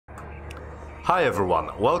Hi everyone,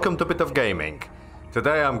 welcome to Bit of Gaming.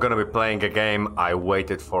 Today I'm gonna be playing a game I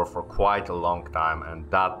waited for quite a long time, and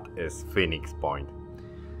that is Phoenix Point.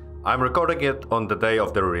 I'm recording it on the day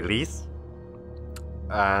of the release,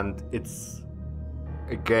 and it's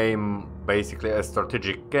a game, basically a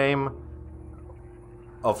strategic game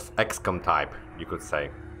of XCOM type, you could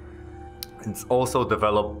say. It's also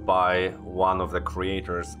developed by one of the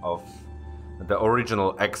creators of the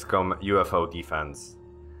original XCOM UFO Defense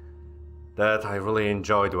that I really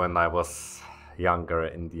enjoyed when I was younger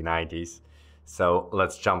in the 90s. So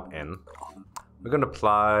let's jump in. We're gonna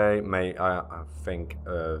play, I think,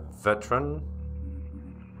 a veteran.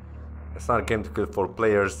 It's not a game for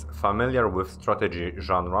players familiar with strategy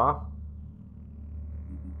genre.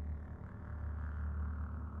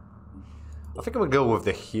 I think we'll go with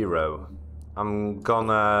the hero. I'm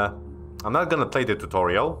not gonna play the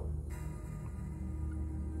tutorial.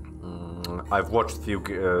 I've watched a few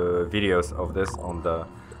videos of this on the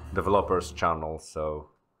developer's channel, so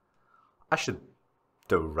I should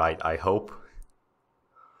do right, I hope.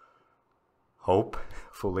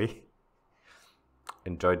 Hopefully.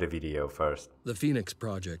 Enjoy the video first. The Phoenix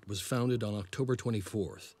Project was founded on October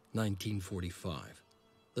 24th, 1945.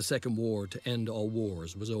 The Second War to end all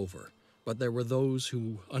wars was over, but there were those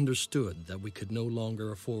who understood that we could no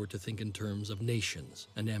longer afford to think in terms of nations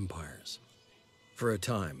and empires. For a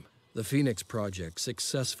time, the Phoenix Project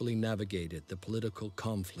successfully navigated the political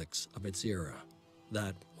conflicts of its era.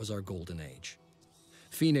 That was our golden age.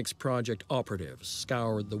 Phoenix Project operatives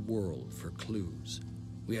scoured the world for clues.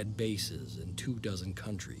 We had bases in 24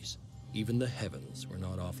 countries. Even the heavens were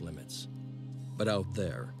not off limits. But out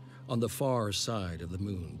there, on the far side of the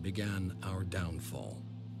moon, began our downfall.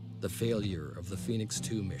 The failure of the Phoenix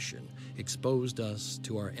 2 mission exposed us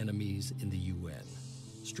to our enemies in the UN.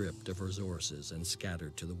 Stripped of resources and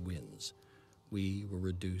scattered to the winds, we were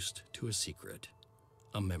reduced to a secret,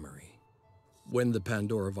 a memory. When the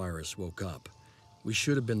Pandora virus woke up, we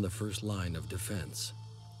should have been the first line of defense.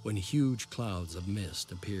 When huge clouds of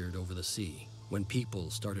mist appeared over the sea, when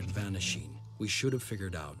people started vanishing, we should have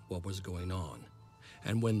figured out what was going on.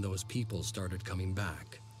 And when those people started coming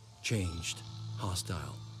back, changed,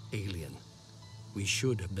 hostile, alien, we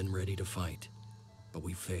should have been ready to fight, but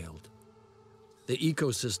we failed. The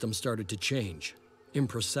ecosystem started to change,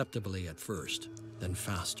 imperceptibly at first, then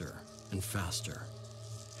faster and faster.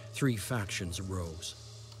 3 factions arose.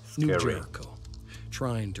 Scary. New Jericho,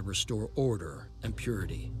 trying to restore order and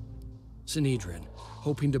purity. Synedrion,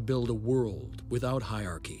 hoping to build a world without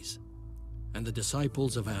hierarchies. And the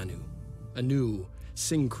Disciples of Anu, a new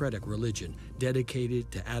syncretic religion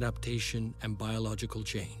dedicated to adaptation and biological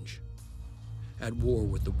change. At war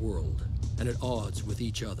with the world, and at odds with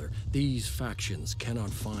each other, these factions cannot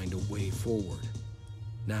find a way forward.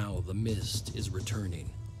 Now the mist is returning,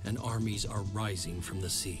 and armies are rising from the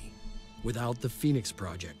sea. Without the Phoenix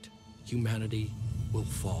Project, humanity will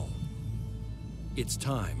fall. It's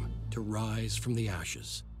time to rise from the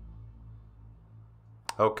ashes.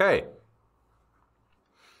 Okay.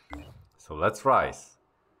 So let's rise.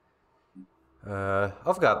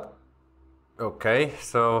 I've got... Okay,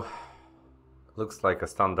 so... Looks like a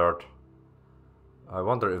standard. I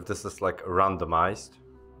wonder if this is like randomized.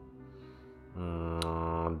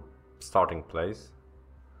 Starting place.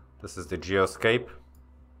 This is the geoscape.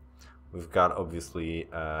 We've got obviously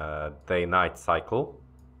a day-night cycle.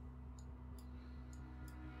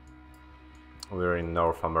 We're in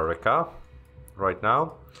North America right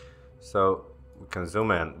now, so we can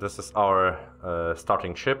zoom in. This is our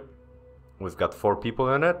starting ship. We've got 4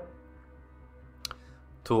 people in it.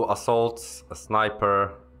 2 assaults, a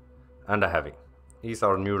sniper, and a heavy. These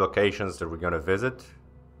are new locations that we're gonna visit.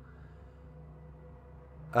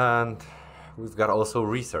 And we've got also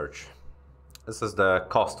research. This is the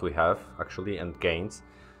cost we have, actually, and gains.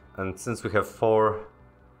 And since we have 4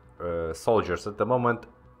 soldiers at the moment,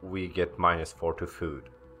 we get -4 to food.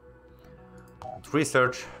 With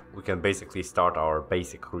research, we can basically start our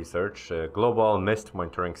basic research. Global mist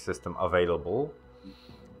monitoring system available.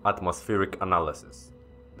 Atmospheric analysis.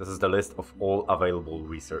 This is the list of all available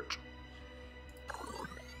research.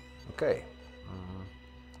 Okay,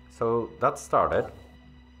 so that started.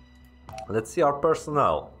 Let's see our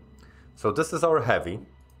personnel. So this is our heavy.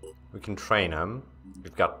 We can train him.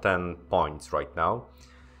 We've got 10 points right now,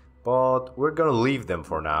 but we're gonna leave them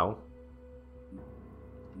for now,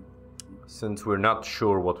 since we're not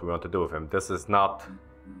sure what we want to do with him. This is not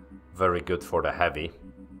very good for the heavy.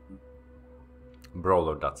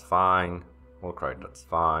 Brawler, that's fine. Warcry, that's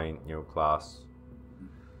fine. New class.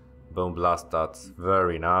 Boom Blast, that's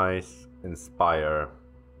very nice. Inspire.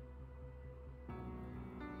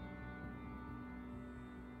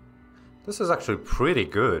 This is actually pretty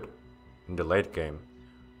good in the late game.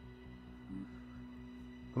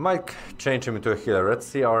 We might change him into a healer. Let's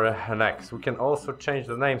see our next. We can also change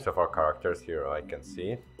the names of our characters here, I can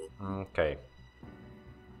see. Okay.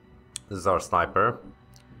 This is our sniper.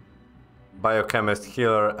 Biochemist,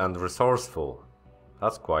 healer, and resourceful.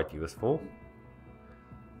 That's quite useful.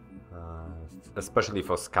 Especially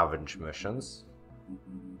for scavenge missions.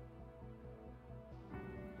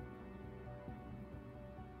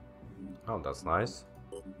 Oh, that's nice.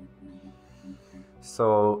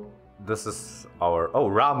 So, this is our... Oh,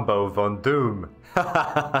 Rambo Von Doom!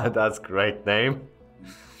 That's a great name.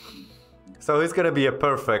 So he's gonna be a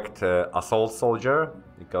perfect assault soldier,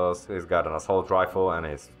 because he's got an assault rifle and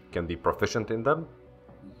he can be proficient in them.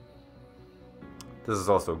 This is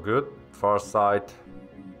also good. Farsight,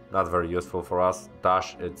 not very useful for us.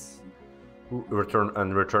 Dash, it's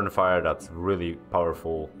return fire, that's really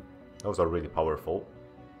powerful. Those are really powerful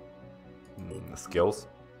skills.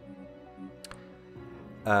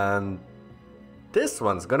 And this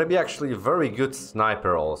one's gonna be actually a very good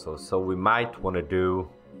sniper also, so we might want to do,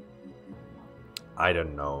 I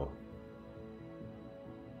don't know,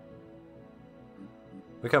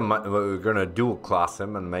 we're gonna dual class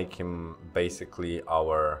him and make him basically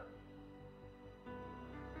our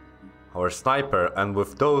sniper, and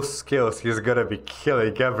with those skills he's gonna be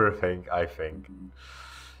killing everything, I think.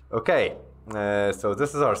 Okay, so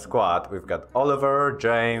this is our squad. We've got Oliver,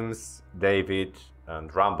 James, David,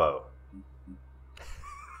 and Rambo.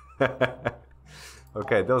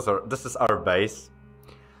 Okay, this is our base.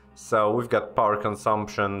 So we've got power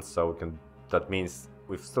consumption, so we can, that means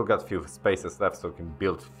we've still got a few spaces left, so we can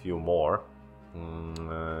build a few more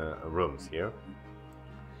rooms here.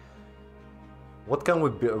 What can we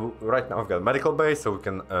build right now? We've got medical bay, so we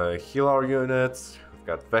can heal our units. We've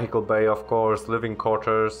got vehicle bay, of course, living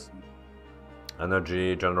quarters,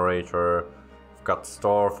 energy generator. We've got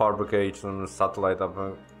store, fabrication, satellite up.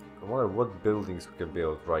 I wonder what buildings we can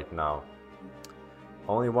build right now.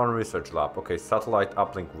 Only one research lab. Okay, satellite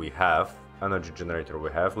uplink we have, energy generator we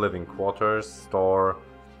have, living quarters, store,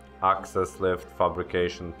 access lift,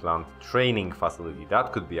 fabrication plant, training facility.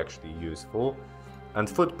 That could be actually useful, and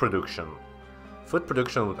food production. Food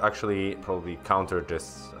production would actually probably counter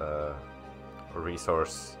this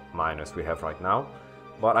resource minus we have right now,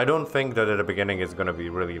 but I don't think that at the beginning it's going to be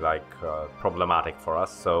really like problematic for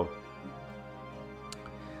us, so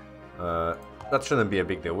that shouldn't be a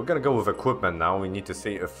big deal. We're going to go with equipment now. We need to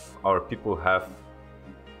see if our people have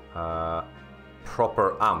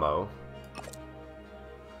proper ammo.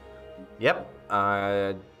 Yep.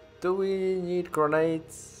 Do we need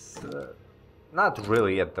grenades? Not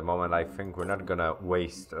really at the moment. I think we're not gonna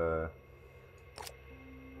waste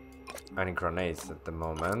any grenades at the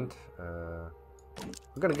moment. We're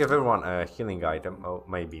gonna give everyone a healing item. Oh,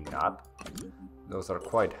 maybe not. Those are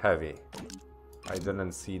quite heavy. I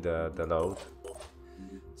didn't see the load.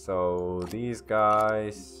 So these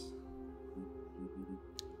guys...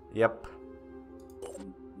 Yep.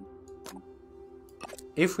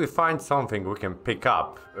 If we find something we can pick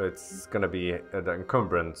up, it's gonna be the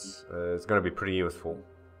encumbrance. It's gonna be pretty useful.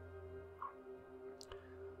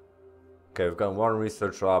 Okay, we've got one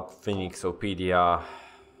research lab, Phoenixopedia.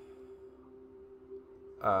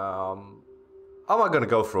 I'm not gonna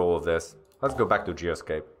go through all of this. Let's go back to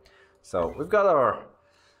Geoscape. So we've got our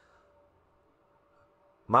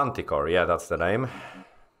Manticore. Yeah, that's the name.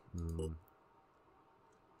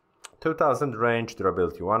 2000 range,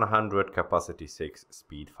 durability 100, capacity 6,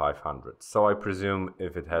 speed 500. So I presume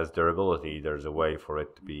if it has durability, there's a way for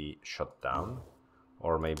it to be shut down.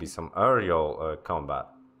 Or maybe some aerial combat.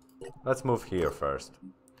 Let's move here first.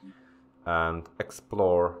 And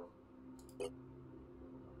explore.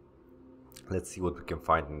 Let's see what we can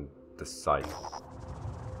find in this site.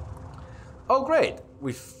 Oh great!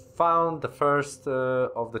 We found the first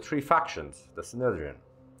of the three factions, the Synedrion.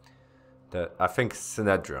 I think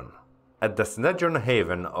Synedrion. At the Synedrion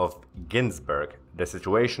haven of Ginsburg, the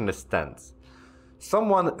situation is tense.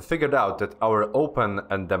 Someone figured out that our open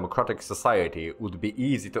and democratic society would be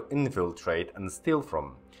easy to infiltrate and steal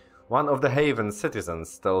from. One of the haven's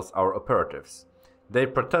citizens tells our operatives. They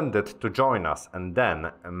pretended to join us and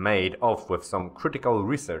then made off with some critical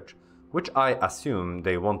research, which I assume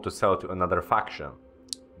they want to sell to another faction.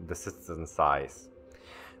 The citizen sighs.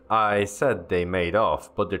 I said they made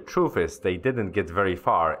off, but the truth is they didn't get very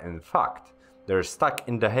far. In fact, they're stuck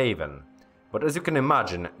in the haven. But as you can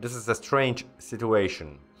imagine, this is a strange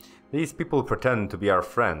situation. These people pretend to be our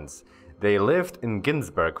friends. They lived in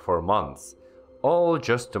Ginsburg for months, all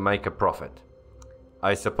just to make a profit.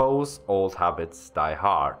 I suppose old habits die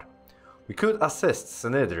hard. We could assist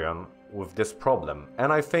Synedrion with this problem,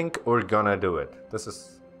 and I think we're gonna do it. This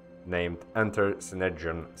is named Enter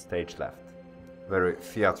Synedrion Stage Left. Very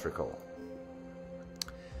theatrical.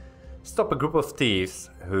 Stop a group of thieves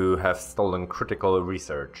who have stolen critical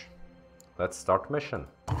research. Let's start mission.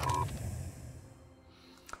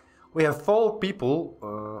 We have 4 people.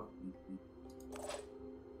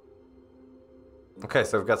 Okay,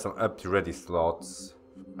 so we've got some empty ready slots,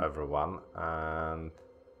 everyone, and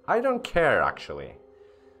I don't care actually.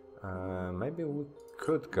 Maybe we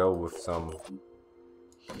could go with some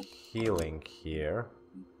healing here.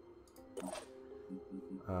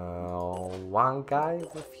 One guy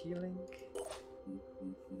with healing?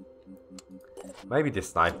 Maybe the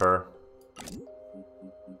sniper.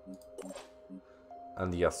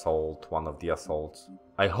 And the assault, one of the assaults.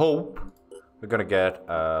 I hope we're gonna get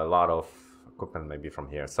a lot of equipment maybe from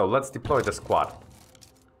here. So let's deploy the squad.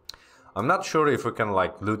 I'm not sure if we can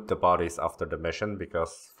like loot the bodies after the mission,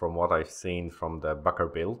 because from what I've seen from the Bucker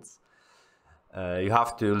builds, you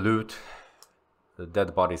have to loot the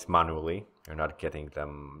dead bodies manually. You're not getting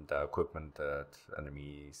them the equipment that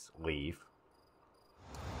enemies leave.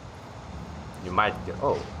 You might get...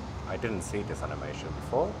 Oh, I didn't see this animation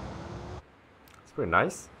before. It's pretty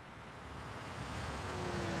nice.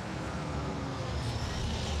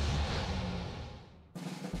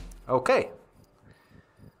 Okay.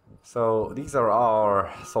 So these are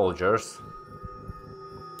our soldiers.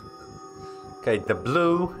 Okay, the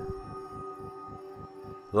blue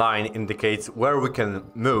line indicates where we can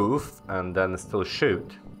move and then still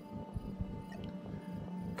shoot.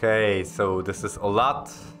 Okay, so this is a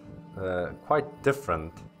lot quite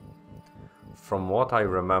different from what I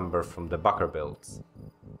remember from the Bucker builds.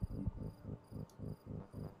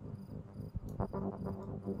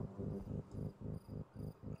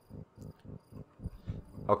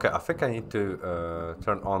 Okay, I think I need to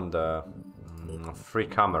turn on the free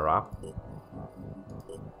camera.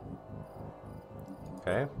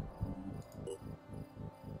 Okay.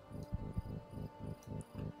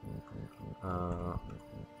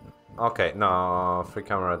 Okay, no, free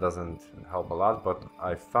camera doesn't help a lot, but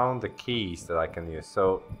I found the keys that I can use.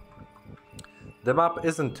 So the map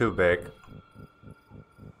isn't too big.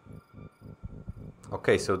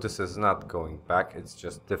 Okay, so this is not going back, it's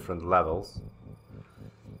just different levels.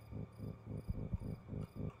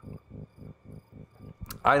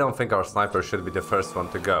 I don't think our sniper should be the first one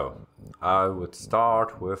to go. I would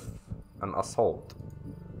start with an assault.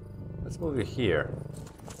 Let's move it here.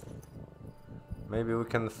 Maybe we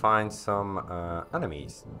can find some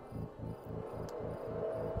enemies.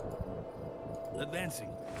 Advancing.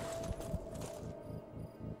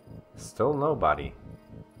 Still nobody.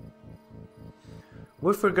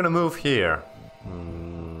 If we're gonna move here,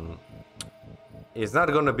 it's not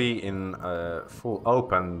gonna be in full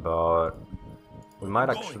open, but we might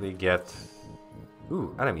actually get...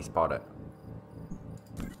 Ooh, enemy spotted.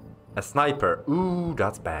 A sniper. Ooh,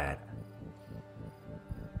 that's bad.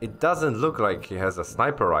 It doesn't look like he has a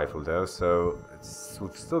sniper rifle though, so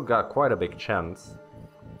we've still got quite a big chance.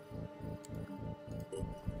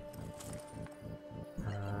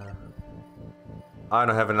 I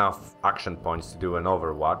don't have enough action points to do an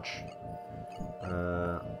Overwatch.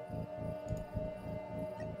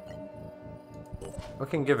 We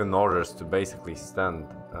can give him orders to basically stand.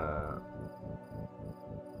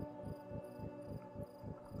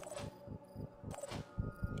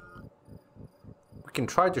 We can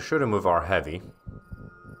try to shoot him with our heavy.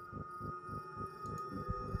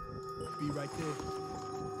 Be right there.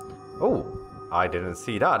 Oh, I didn't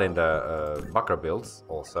see that in the Bucker builds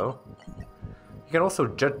also. You can also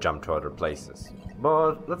jet jump to other places.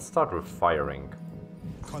 But let's start with firing.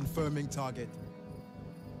 Confirming target.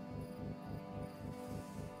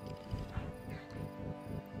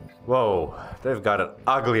 Whoa, they've got an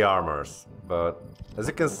ugly armors. But as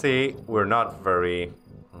you can see, we're not very...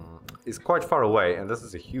 He's quite far away, and this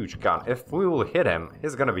is a huge gun. If we will hit him,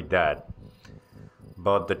 he's gonna be dead.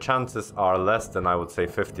 But the chances are less than, I would say,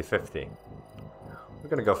 50-50. We're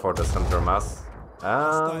gonna go for the center mass.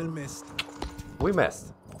 Missed. We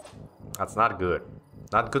missed. That's not good.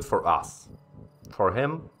 Not good for us. For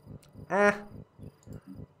him, eh.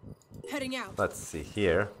 Heading out. Let's see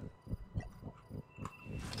here.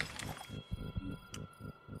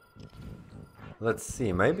 Let's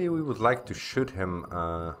see, maybe we would like to shoot him.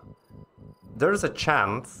 There's a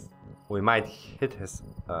chance we might hit his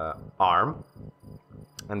arm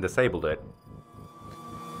and disable it.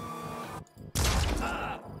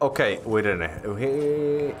 Okay, we didn't.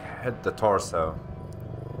 He hit the torso.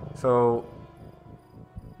 So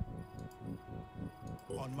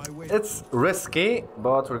On my way. it's risky,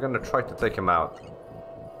 but we're gonna try to take him out.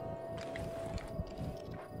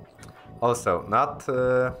 Also, not...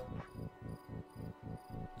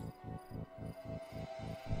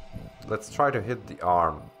 Let's try to hit the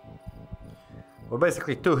arm. Well,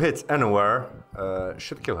 basically 2 hits anywhere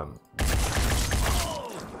should kill him.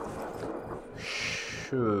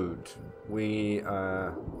 Shoot. We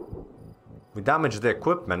damaged the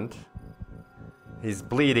equipment. He's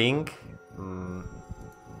bleeding.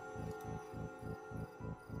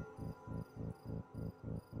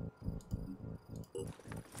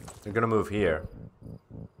 We're gonna move here.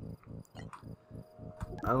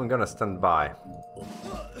 I'm gonna stand by.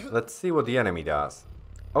 Let's see what the enemy does.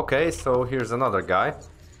 Okay, so here's another guy.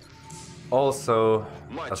 Also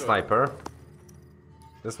a sniper.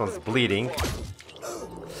 This one's bleeding.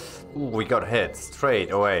 Ooh, we got hit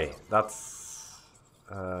straight away. That's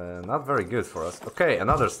not very good for us. Okay,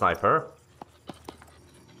 another sniper.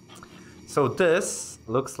 So this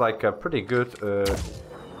looks like a pretty good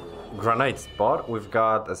grenade spot. We've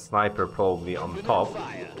got a sniper probably on top.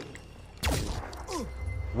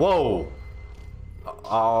 Whoa!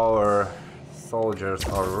 Our soldiers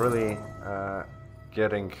are really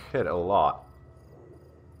getting hit a lot.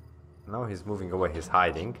 Now he's moving away, he's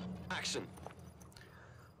hiding. Action.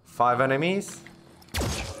 5 enemies.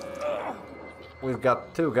 We've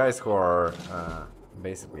got 2 guys who are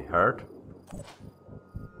basically hurt.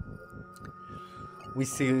 We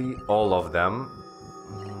see all of them.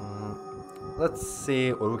 Let's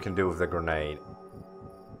see what we can do with the grenade.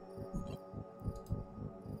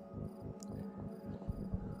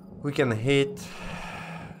 We can hit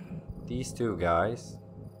these 2 guys.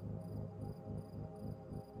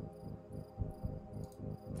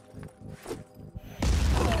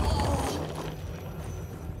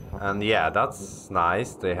 And yeah, that's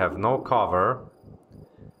nice. They have no cover.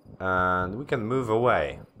 And we can move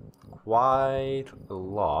away quite a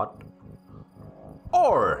lot.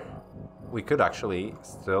 Or we could actually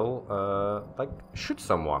still like shoot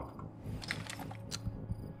someone.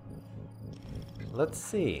 Let's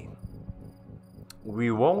see.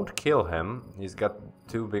 We won't kill him. He's got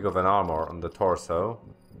too big of an armor on the torso.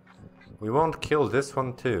 We won't kill this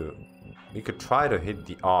one too. We could try to hit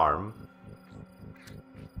the arm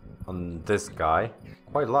on this guy.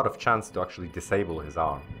 Quite a lot of chance to actually disable his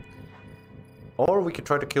arm. Or we could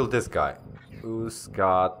try to kill this guy, who's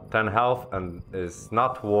got 10 health and is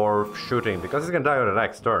not worth shooting because he's gonna die on the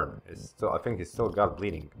next turn. I think he's still got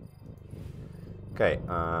bleeding. Okay,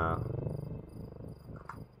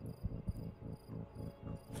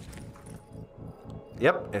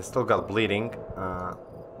 yep, he's still got bleeding.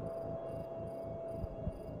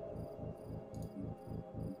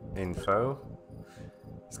 Info.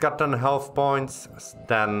 He's got 10 health points,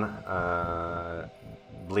 10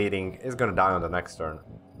 bleeding. He's gonna die on the next turn.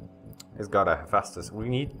 He's got a fastest. We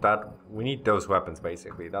need that. We need those weapons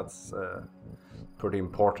basically. That's pretty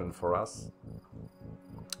important for us,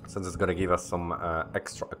 since it's gonna give us some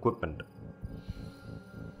extra equipment.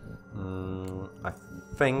 I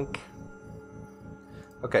think.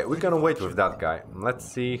 Okay, we're gonna wait with that guy. Let's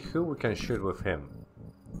see who we can shoot with him.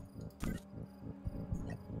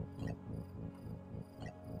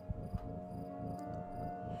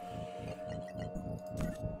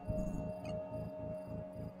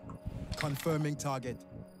 Confirming target.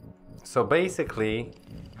 So basically,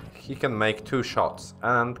 he can make 2 shots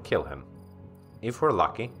and kill him, if we're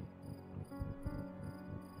lucky.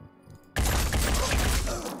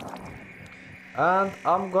 And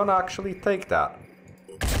I'm gonna actually take that.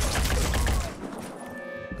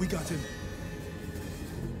 We got him.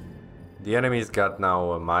 The enemy's got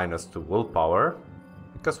now a -2 willpower,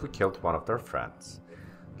 because we killed one of their friends.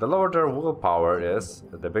 The lower their willpower is,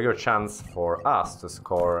 the bigger chance for us to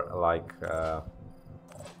score, like,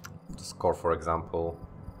 for example,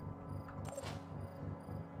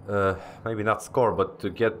 maybe not score, but to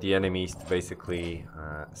get the enemies to basically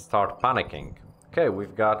start panicking. Okay,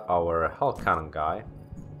 we've got our Hell Cannon guy.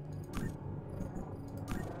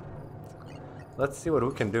 Let's see what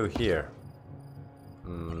we can do here.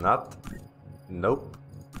 Nope.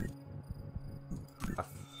 I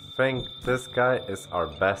think this guy is our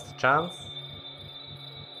best chance.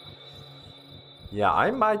 Yeah,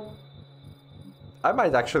 I might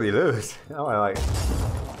actually lose.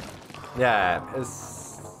 Yeah, his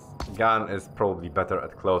gun is probably better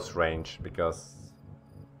at close range because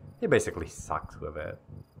he basically sucks with it.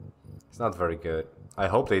 It's not very good. I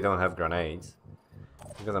hope they don't have grenades,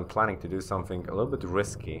 because I'm planning to do something a little bit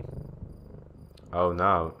risky. Oh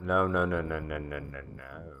no, no, no, no, no, no, no, no,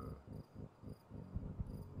 no.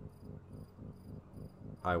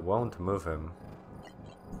 I won't move him.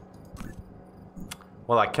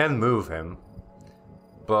 Well, I can move him,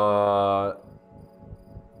 but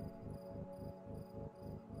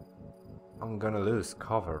I'm gonna lose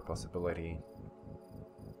cover possibility.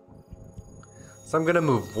 So I'm gonna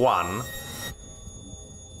move one.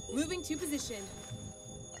 Moving to position.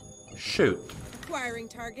 Shoot Acquiring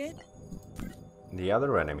target. the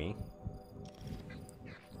other enemy.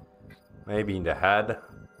 Maybe in the head.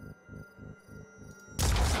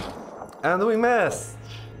 And we missed!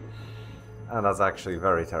 And that's actually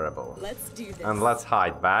very terrible. Let's do this. And let's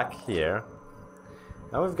hide back here.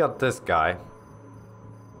 Now we've got this guy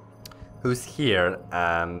who's here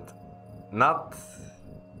and not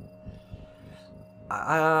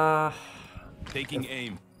Taking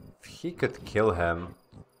aim. if he could kill him.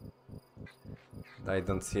 I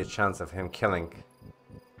don't see a chance of him killing.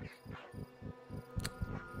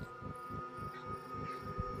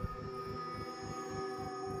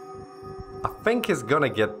 I think it's gonna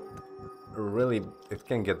get really, it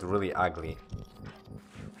can get really ugly.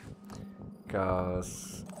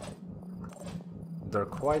 Because they're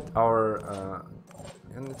quite our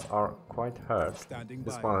units are quite hurt. Standing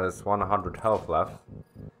This by. one has 100 health left.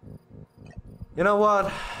 You know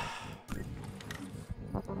what?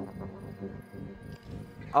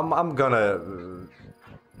 I'm gonna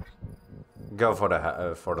go for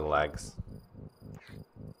the legs.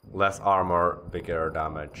 Less armor, bigger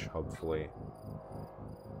damage, hopefully.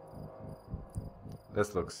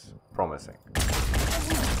 This looks promising.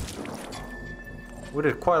 We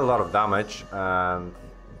did quite a lot of damage, and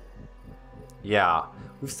yeah,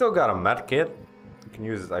 we've still got a med kit. We can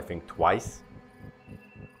use it, I think, twice,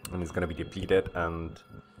 and it's gonna be depleted, and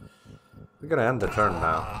we're gonna end the turn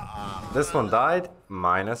now. This one died,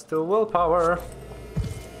 -2 willpower.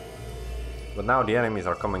 But now the enemies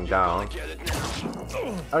are coming down.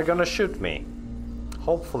 Are gonna shoot me.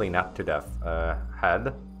 Hopefully not to the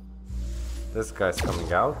head. This guy's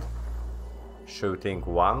coming out. Shooting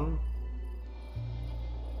 1.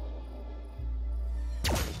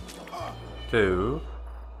 2.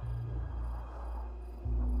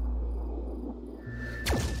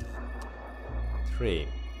 3.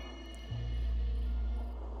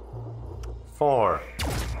 4.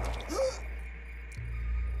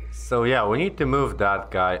 So yeah, we need to move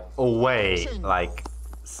that guy away, like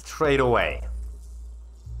straight away.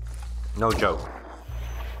 No joke.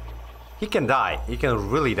 He can die. He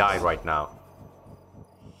can really die right now.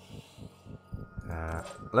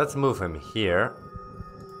 Let's move him here.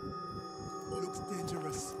 Looks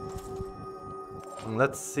dangerous. And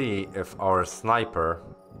let's see if our sniper...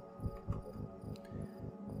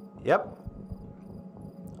 Yep.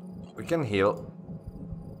 We can heal.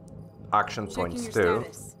 Action points Checking your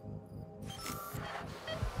too. status.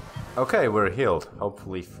 Okay, we're healed.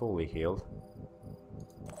 Hopefully fully healed.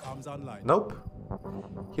 Comes online. Nope.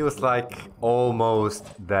 He was like almost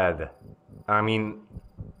dead. I mean...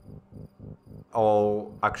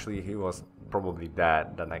 Oh, actually he was probably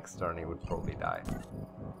dead. The next turn he would probably die.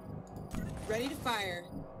 Ready to fire.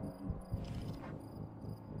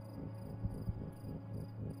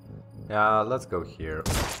 Yeah, let's go here.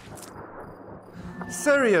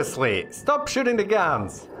 Seriously! Stop shooting the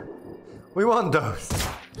guns! We want those!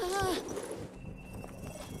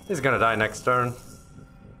 He's gonna die next turn.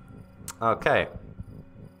 Okay.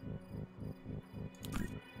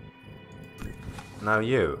 Now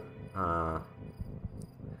you.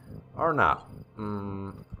 Or not.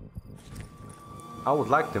 I would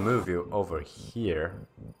like to move you over here.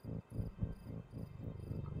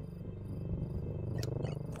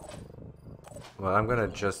 Well, I'm gonna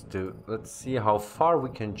just do... Let's see how far we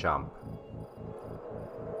can jump.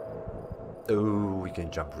 Oh, we can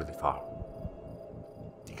jump really far.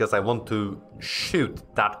 Because I want to shoot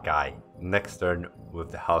that guy next turn with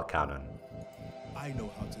the Hell Cannon. I know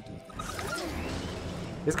how to do this.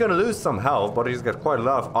 He's gonna lose some health, but he's got quite a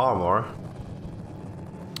lot of armor.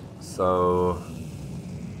 So...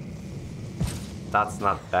 That's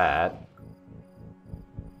not bad.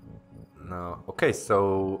 No. Okay,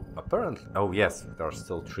 so apparently... Oh yes, there are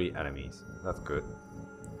still 3 enemies. That's good.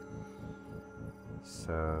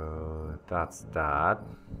 So that's that.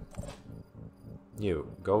 You,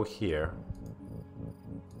 go here.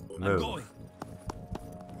 Move. I'm going.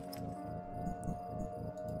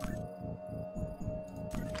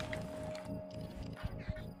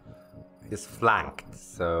 He's flanked,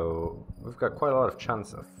 so we've got quite a lot of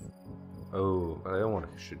chance of... Oh, but I don't want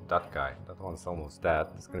to shoot that guy. That one's almost dead.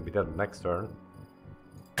 It's gonna be dead next turn.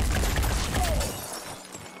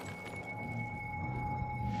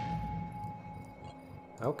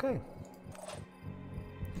 Okay.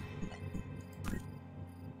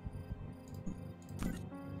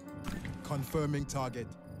 Confirming target.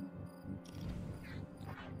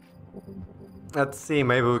 Let's see,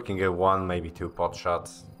 maybe we can get 1, maybe 2 pot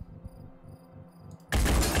shots.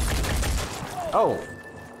 Oh,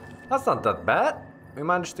 that's not that bad. We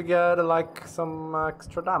managed to get like some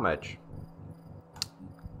extra damage.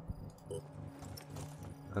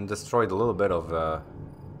 And destroyed a little bit of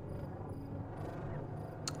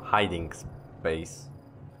hiding space.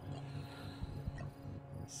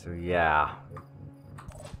 So yeah.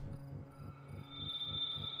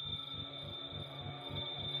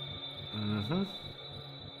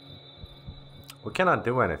 We cannot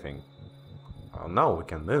do anything. Oh no, we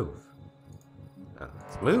can move.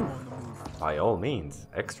 Let's move. By all means.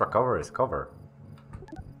 Extra cover is cover.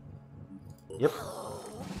 Yep.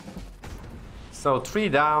 So 3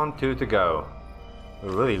 down, 2 to go.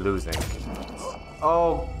 We're really losing.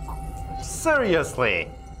 Oh, seriously?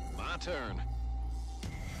 My turn.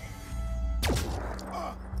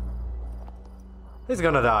 He's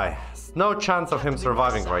gonna die. There's no chance of him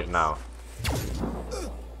surviving right now.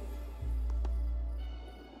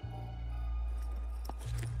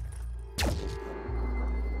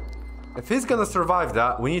 If he's gonna survive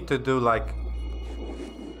that, we need to do like...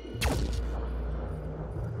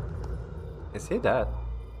 Is he dead?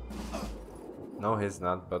 No, he's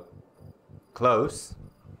not, but... Close.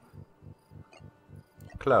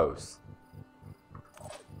 Close.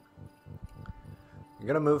 I'm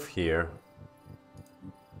gonna move here.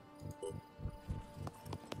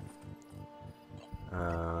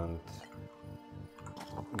 And...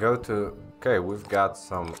 Go to... Okay, we've got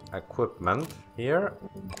some equipment here.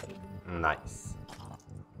 Nice.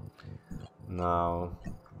 Now...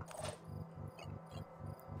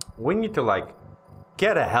 We need to like...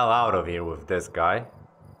 Get the hell out of here with this guy.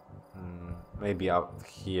 Maybe out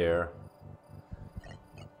here.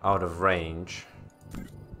 Out of range.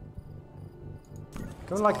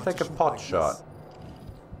 Can we like take a pot shot?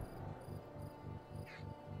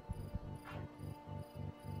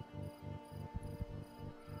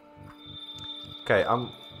 Okay, I'm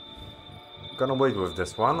gonna wait with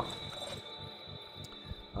this one.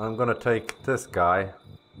 I'm gonna take this guy.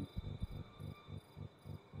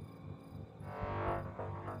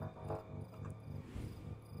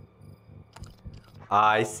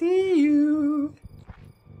 I see you.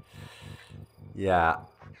 Yeah.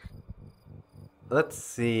 Let's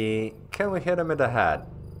see. Can we hit him in the head?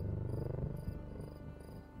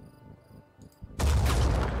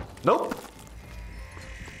 Nope.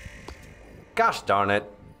 Gosh darn it.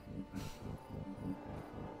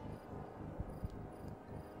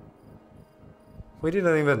 We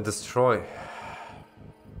didn't even destroy.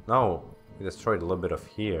 No, we destroyed a little bit of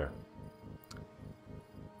here.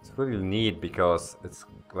 It's really neat because it's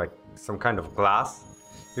like some kind of glass.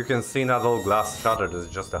 You can see not all glass shattered, there's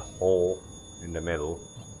just a hole in the middle.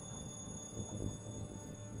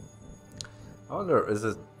 I wonder, is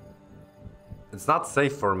it... It's not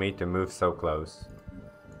safe for me to move so close.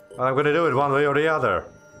 But I'm gonna do it one way or the other.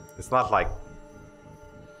 It's not like...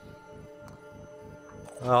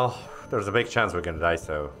 Well, there's a big chance we're gonna die,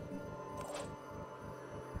 so...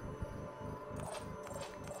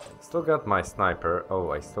 Still got my sniper.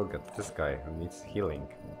 Oh, I still got this guy who needs healing.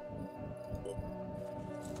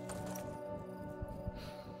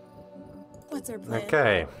 What's our plan?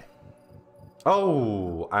 Okay.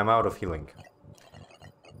 Oh, I'm out of healing.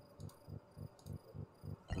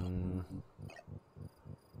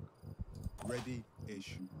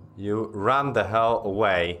 Ready-ish. You run the hell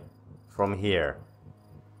away from here.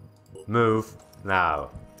 Move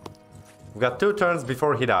now. We've got 2 turns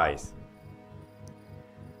before he dies.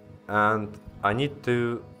 And I need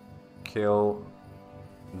to kill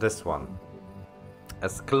this one.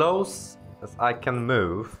 As close as I can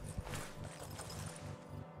move.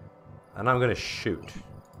 And I'm gonna shoot.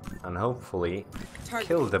 And hopefully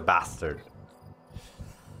kill the bastard.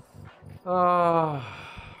 Oh,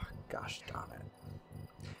 gosh darn it.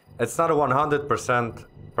 It's not a 100%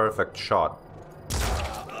 perfect shot.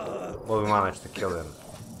 But we managed to kill him.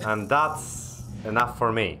 And that's enough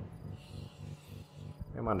for me.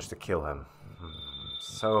 We managed to kill him.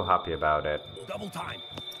 So happy about it. Double time.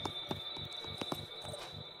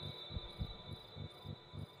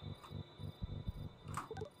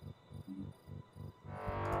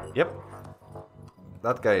 Yep.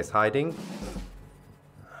 That guy is hiding.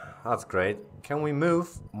 That's great. Can we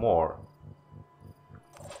move more?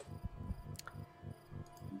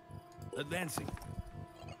 Advancing.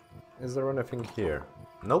 Is there anything here?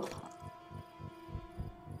 Nope.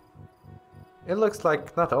 It looks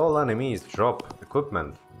like not all enemies drop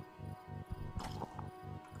equipment.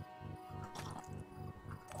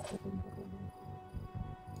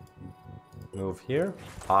 Move here.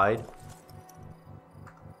 Hide.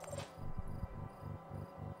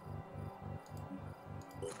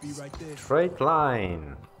 Be right there. Straight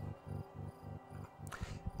line.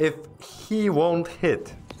 if he won't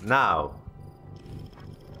hit now.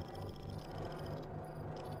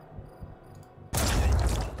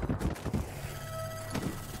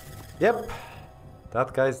 Yep,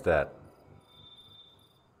 that guy's dead.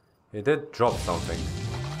 He did drop something.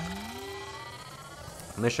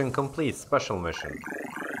 Mission complete, special mission.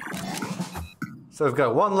 So we've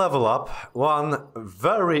got one level up, one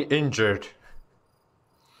very injured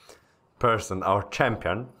person, our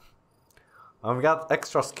champion. And we've got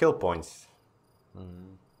extra skill points.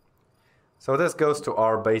 So this goes to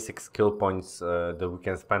our basic skill points that we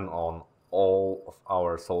can spend on all of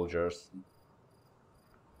our soldiers.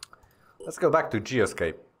 Let's go back to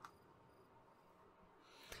Geoscape.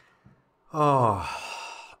 Oh,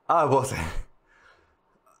 that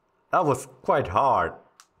was quite hard.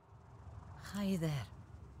 Hi there.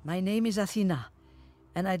 My name is Athena,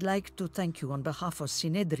 and I'd like to thank you on behalf of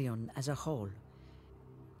Synedrion as a whole.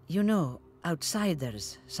 You know,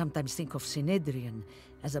 outsiders sometimes think of Synedrion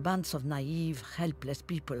as a bunch of naive, helpless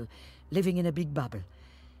people living in a big bubble.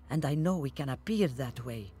 And I know we can appear that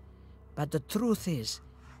way. But the truth is,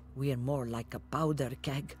 we are more like a powder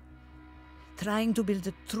keg. Trying to build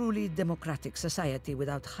a truly democratic society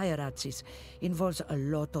without hierarchies involves a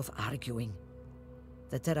lot of arguing.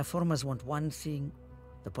 The terraformers want one thing,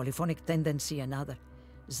 the polyphonic tendency another.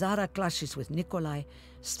 Zara clashes with Nikolai,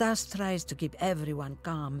 Stas tries to keep everyone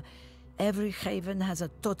calm. Every haven has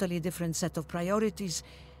a totally different set of priorities.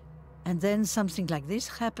 And then something like this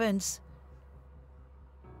happens.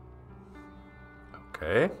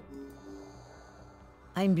 Okay.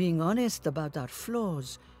 I'm being honest about our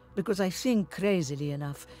flaws, because I think, crazily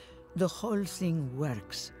enough, the whole thing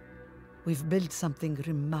works. We've built something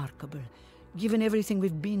remarkable, given everything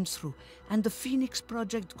we've been through, and the Phoenix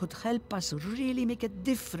Project could help us really make a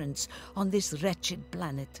difference on this wretched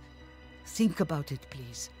planet. Think about it,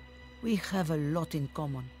 please. We have a lot in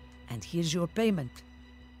common, and here's your payment.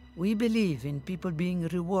 We believe in people being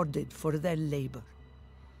rewarded for their labor.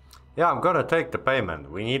 Yeah, I'm gonna take the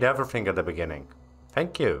payment. We need everything at the beginning.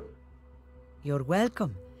 Thank you. You're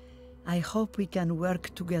welcome. I hope we can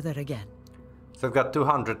work together again. So we've got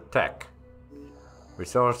 200 tech.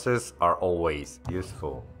 Resources are always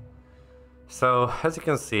useful. So, as you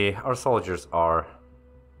can see, our soldiers are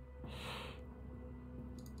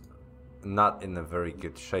not in a very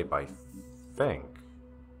good shape, I think.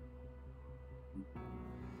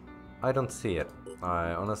 I don't see it.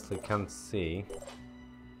 I honestly can't see.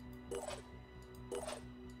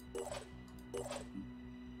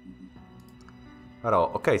 At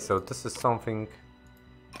all. Okay, so this is something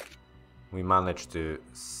we managed to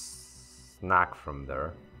snag from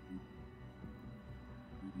there.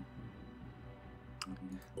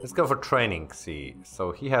 Let's go for training, see.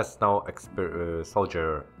 So he has no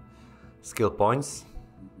soldier skill points.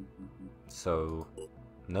 So,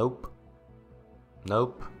 nope.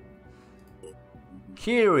 Nope.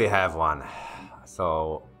 Here we have one.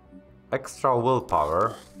 So, extra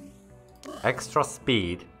willpower, extra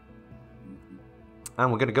speed.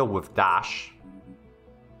 And we're gonna go with dash.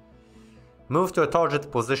 Move to a target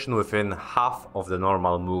position within half of the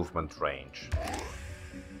normal movement range.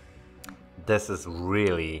 This is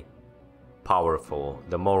really powerful.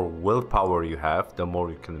 The more willpower you have, the more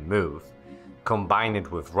you can move. Combine it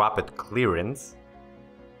with rapid clearance.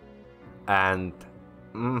 And...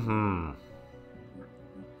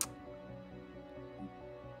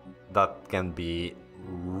 that can be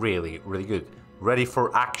really, really good. Ready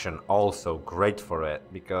for action, also great for it,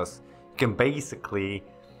 because you can basically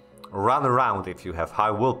run around if you have high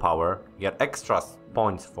willpower, get extra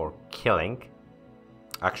points for killing,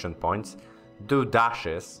 action points, do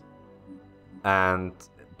dashes, and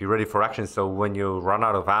be ready for action, so when you run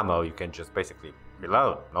out of ammo, you can just basically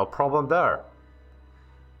reload, no problem there.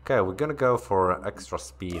 Okay, we're gonna go for extra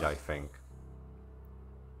speed, I think,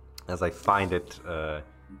 as I find it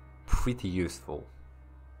pretty useful.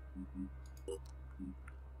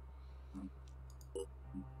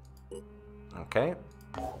 Okay,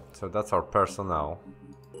 so that's our personnel.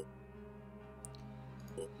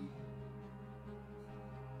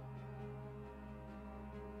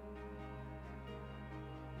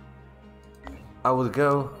 I will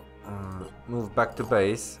go move back to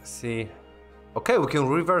base, see. Okay, we can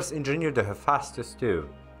reverse engineer the fastest too.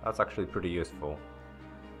 That's actually pretty useful.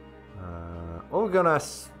 We're gonna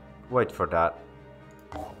wait for that.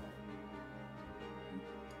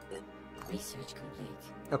 Research complete.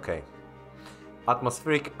 Okay.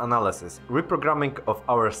 Atmospheric analysis. Reprogramming of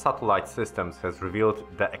our satellite systems has revealed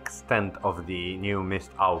the extent of the new mist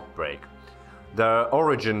outbreak. The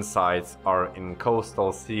origin sites are in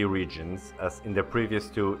coastal sea regions as in the previous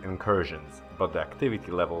two incursions, but the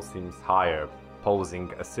activity level seems higher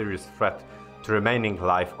posing a serious threat to remaining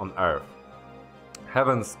life on Earth.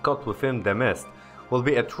 Heavens caught within the mist will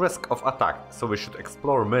be at risk of attack, so we should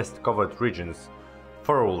explore mist-covered regions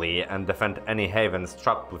thoroughly and defend any havens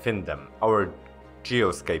trapped within them. Our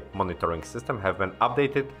geoscape monitoring system have been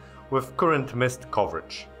updated with current mist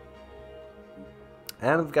coverage.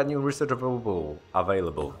 And we've got new research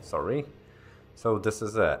available, sorry. So this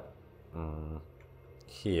is it.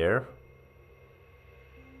 Here.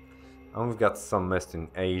 And we've got some mist in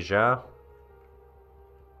Asia.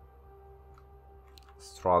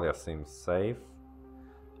 Australia seems safe.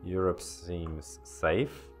 Europe seems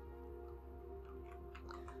safe.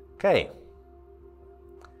 Okay.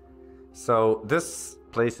 So this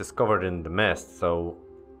place is covered in the mist, so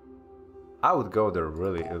I would go there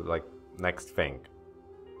really like next thing.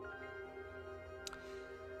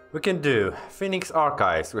 We can do Phoenix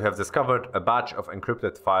Archives. We have discovered a batch of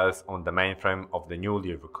encrypted files on the mainframe of the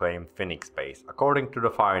newly reclaimed Phoenix base. According to the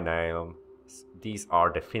file name, these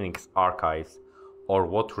are the Phoenix Archives, or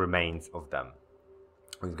what remains of them.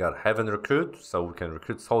 We've got Haven Recruit, so we can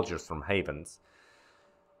recruit soldiers from Havens.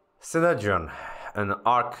 Synedrion, an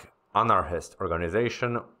anarchist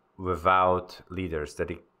organization without leaders,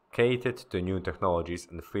 dedicated to new technologies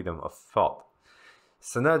and freedom of thought.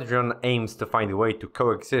 Synedrion aims to find a way to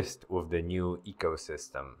coexist with the new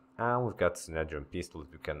ecosystem. And we've got Synedrion pistols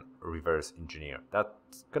we can reverse engineer.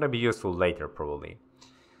 That's gonna be useful later probably.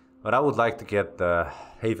 But I would like to get the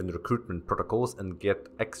Haven recruitment protocols and get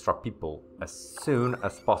extra people as soon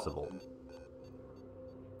as possible.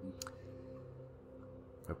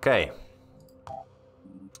 Okay.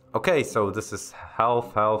 Okay, so this is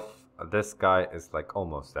health. This guy is like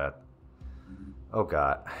almost dead. Oh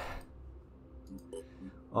god.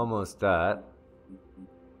 Almost dead.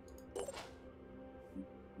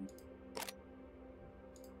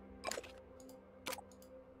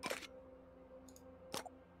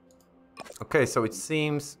 Okay, so it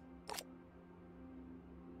seems...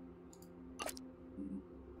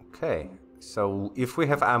 Okay, so if we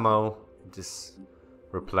have ammo, just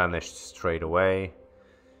replenished straight away.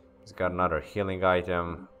 He's got another healing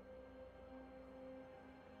item.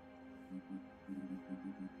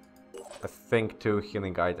 I think 2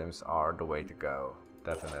 healing items are the way to go,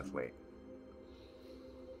 definitely.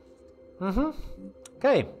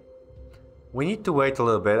 Okay. We need to wait a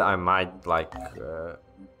little bit. I might like,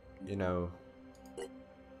 you know,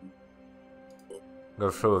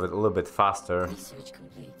 go through it a little bit faster. Research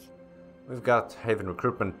complete. We've got Haven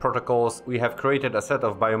recruitment protocols. We have created a set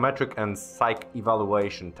of biometric and psych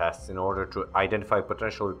evaluation tests in order to identify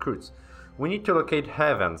potential recruits. We need to locate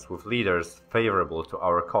Havens with leaders favorable to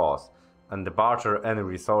our cause and barter any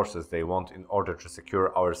resources they want in order to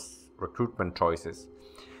secure our recruitment choices.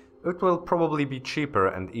 It will probably be cheaper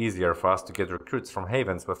and easier for us to get recruits from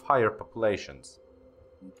Havens with higher populations.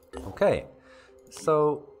 Okay,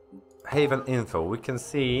 so Haven info. We can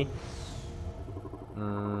see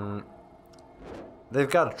they've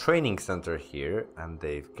got a training center here, and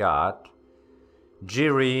they've got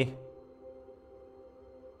Jiri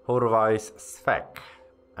Horvais Svek,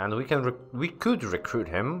 and we could recruit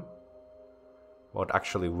him, but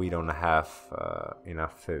actually we don't have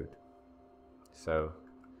enough food. So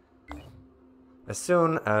as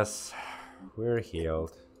soon as we're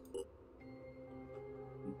healed.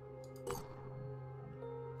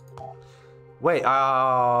 Wait,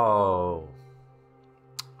 oh,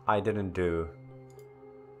 I didn't do,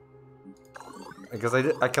 because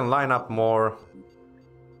I can line up more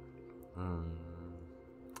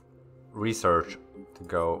research to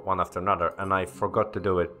go one after another, and I forgot to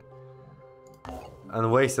do it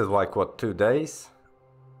and wasted like what, 2 days?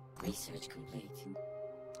 Research complete.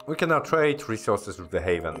 We can now trade resources with the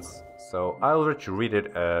Havens, so I'll let you read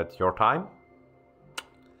it at your time.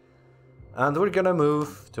 And we're gonna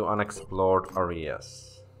move to unexplored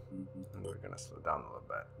areas. And we're gonna slow down a little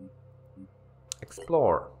bit.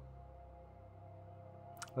 Explore.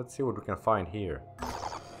 Let's see what we can find here.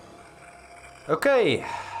 Okay.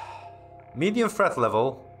 Medium threat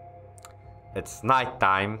level. It's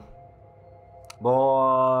nighttime.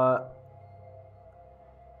 But...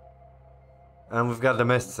 and we've got the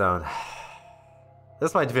mist zone.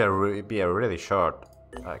 This might be a really short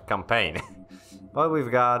campaign. But we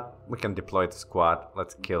can deploy the squad.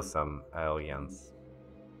 Let's kill some aliens.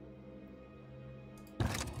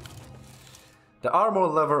 The armor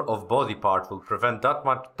level of body part will prevent that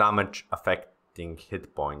much damage affecting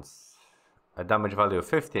hit points. A damage value of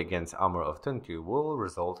 50 against armor of 20 will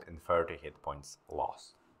result in 30 hit points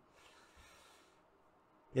lost.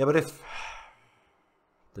 Yeah, but if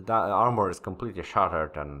the armor is completely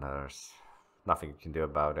shattered, then there's nothing you can do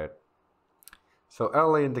about it. So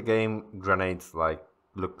early in the game, grenades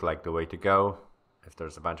look like the way to go. If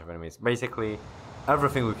there's a bunch of enemies, basically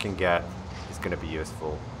everything we can get is gonna be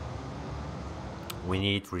useful. We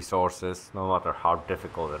need resources, no matter how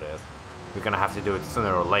difficult it is. We're gonna have to do it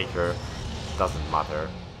sooner or later. Doesn't matter.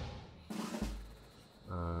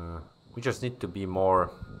 We just need to be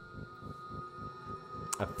more.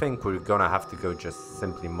 I think we're gonna have to go just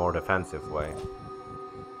simply more defensive way.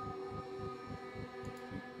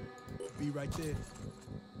 Be right there.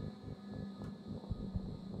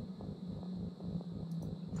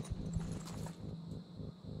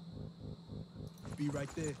 Be right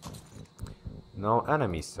there. No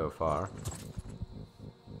enemies so far.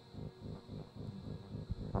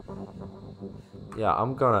 Yeah,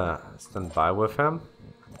 I'm gonna stand by with him.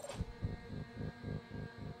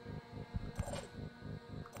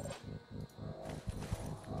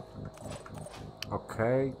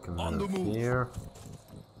 Okay, can move here.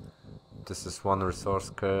 This is one resource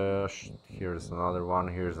cache. Here's another one.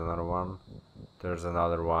 Here's another one. There's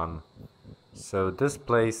another one. So this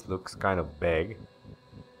place looks kind of big.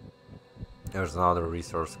 There's another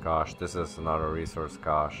resource cache. This is another resource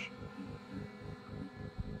cache.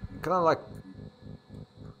 Can I like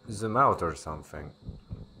zoom out or something?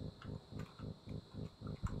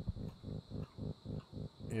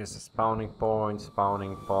 Here's a spawning point,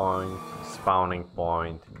 spawning point, spawning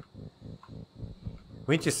point.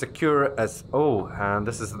 We need to secure as... Oh, and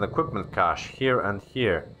this is an equipment cache here and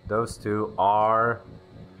here. Those two are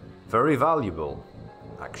very valuable,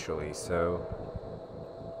 actually, so...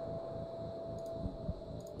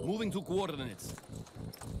 Moving to coordinates.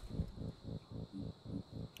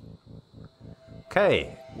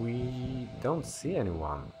 Okay, we don't see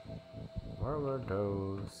anyone. Where were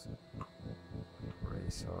those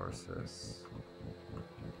resources?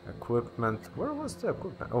 Equipment. Where was the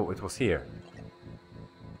equipment? Oh, it was here.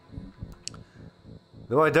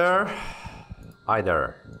 Do I dare? I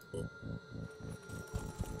dare.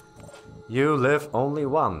 You live only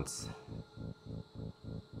once.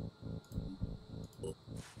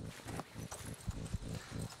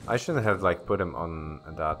 I shouldn't have like put him on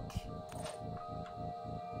that.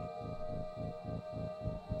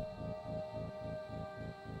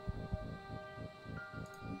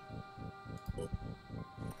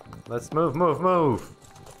 Let's move, move, move!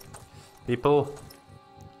 People.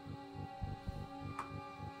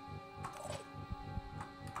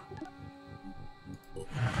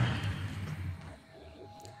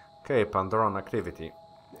 Okay, Pandoran activity.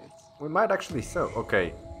 We might actually so.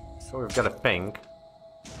 Okay, so we've got a ping.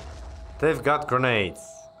 They've got grenades.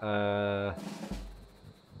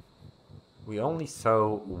 We only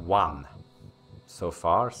saw one so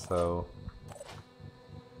far, so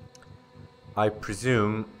I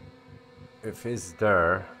presume if he's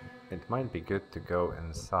there, it might be good to go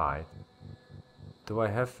inside. Do I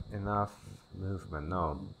have enough movement?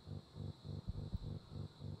 No.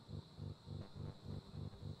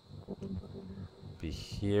 Be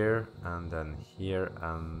here and then here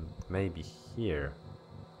and maybe here.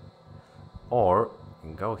 Or we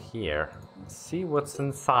can go here, see what's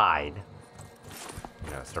inside.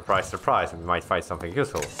 You know, surprise, surprise, we might find something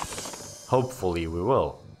useful. Hopefully we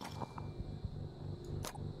will.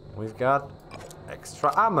 We've got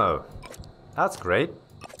extra ammo. That's great.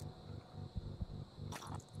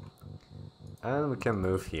 And we can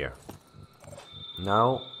move here.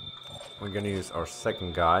 Now we're gonna use our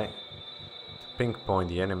second guy to pinpoint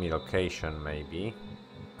the enemy location, maybe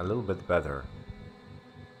a little bit better.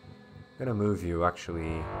 I'm gonna move you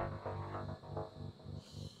actually.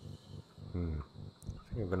 I think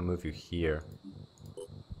I'm gonna move you here.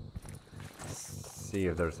 See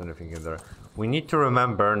if there's anything in there. We need to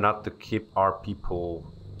remember not to keep our people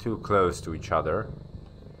too close to each other.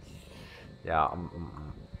 Yeah.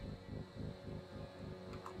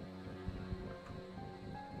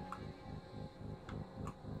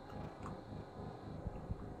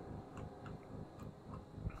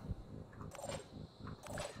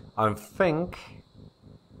 I think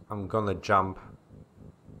I'm gonna jump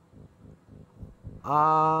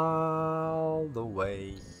all the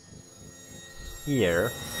way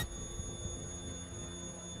here.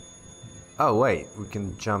 Oh wait, we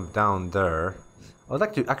can jump down there. I would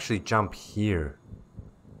like to actually jump here.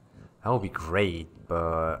 That would be great,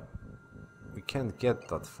 but we can't get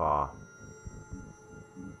that far.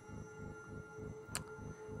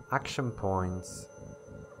 Action points.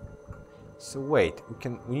 So wait,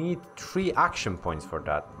 we need 3 action points for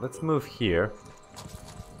that. Let's move here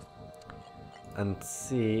and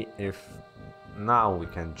see if now we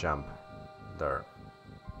can jump there.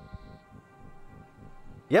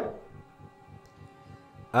 Yep.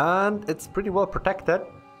 And it's pretty well protected.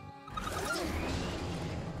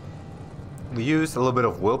 We use a little bit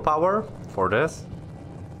of willpower for this.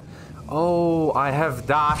 Oh, I have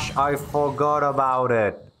dash. I forgot about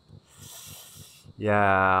it.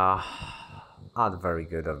 Yeah, not very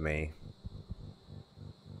good of me.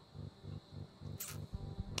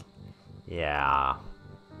 Yeah.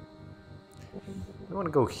 Do we want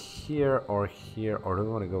to go here, or do we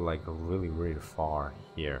want to go like really, really far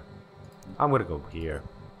here? I'm gonna go here.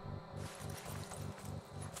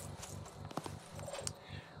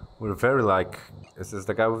 We're very like... Is this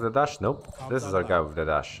the guy with the dash? Nope. This is our guy with the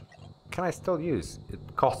dash. Can I still use? It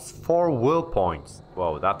costs 4 will points.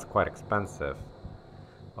 Whoa, that's quite expensive.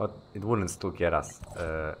 But it wouldn't still get us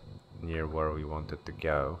near where we wanted to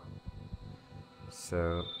go.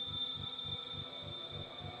 So...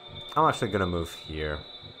 I'm actually gonna move here.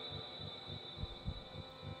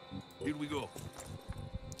 Here we go.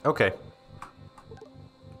 Okay.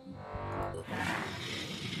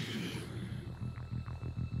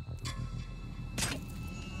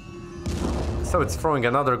 So it's throwing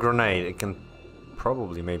another grenade. It can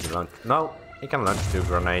probably maybe launch... No, it can launch 2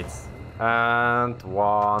 grenades. And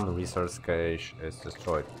 1 resource cache is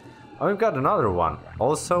destroyed. Oh, we've got another one.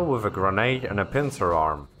 Also with a grenade and a pincer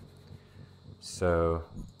arm. So...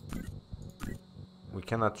 we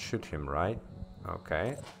cannot shoot him, right?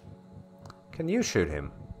 Okay. Can you shoot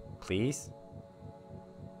him? Please?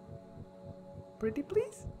 Pretty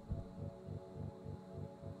please?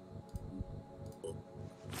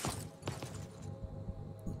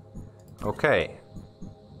 Okay.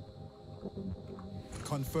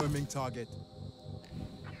 Confirming target.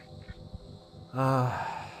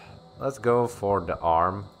 Let's go for the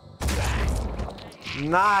arm.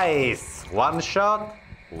 Nice! 1 shot,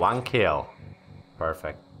 1 kill.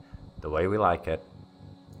 Perfect. The way we like it.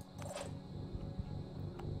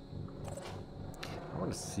 I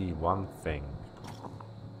want to see one thing.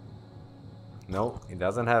 No, he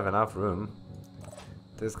doesn't have enough room.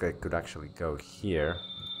 This guy could actually go here.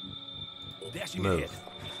 Dashing Move. ahead.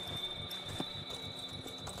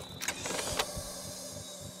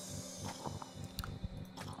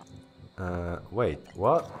 Wait,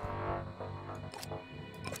 what?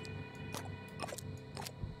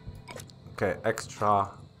 Okay, extra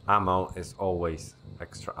ammo is always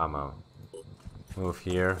extra ammo. Move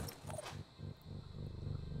here.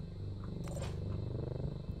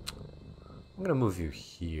 I'm gonna move you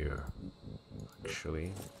here,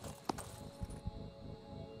 actually.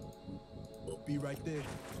 Be right there.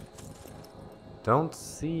 Don't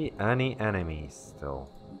see any enemies still.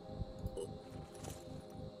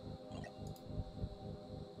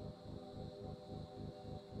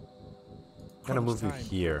 I'm gonna move you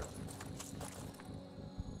here.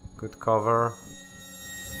 Good cover.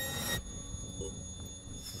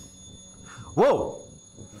 Whoa!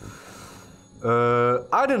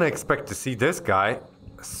 I didn't expect to see this guy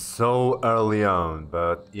so early on,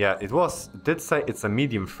 but yeah, it did say it's a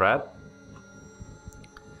medium threat.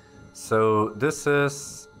 So this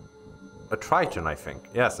is a Triton, I think.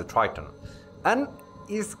 Yes, a Triton. And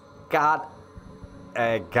he's got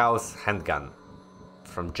a Gauss handgun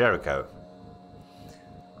from Jericho.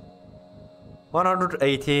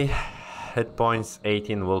 180 hit points,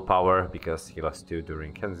 18 willpower because he lost 2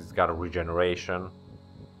 during his. He's got a regeneration.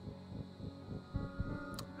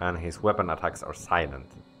 And his weapon attacks are silent.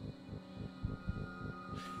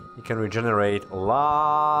 He can regenerate a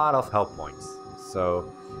lot of health points.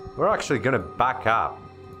 So we're actually gonna back up.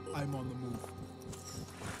 I'm on the move.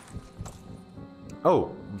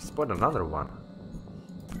 Oh, we spotted another one.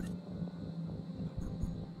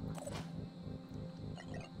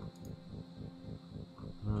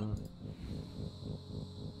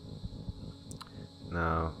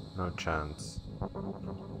 No, no chance.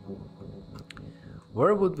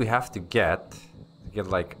 Where would we have to get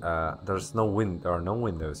like there's no there are no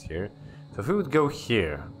windows here. So if we would go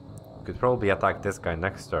here, we could probably attack this guy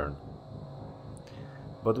next turn.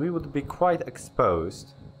 But we would be quite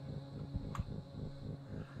exposed.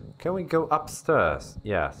 Can we go upstairs?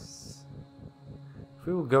 Yes. If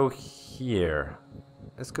we will go here,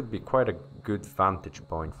 this could be quite a good vantage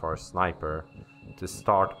point for a sniper to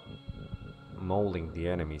start mauling the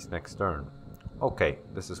enemies next turn. Okay,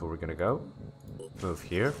 this is where we're gonna go. Move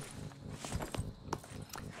here.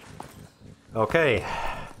 Okay,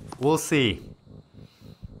 we'll see.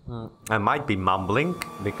 I might be mumbling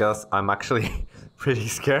because I'm actually pretty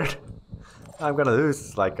scared. I'm gonna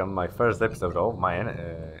lose, like on my first episode, all my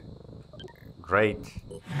great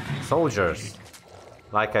soldiers,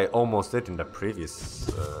 like I almost did in the previous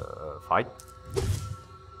fight.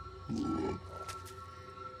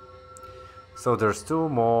 So there's 2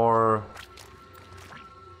 more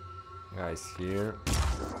guys here.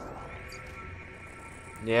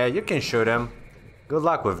 Yeah, you can shoot him. Good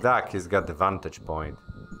luck with that, he's got the vantage point.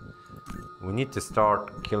 We need to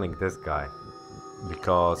start killing this guy.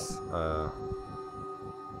 Because,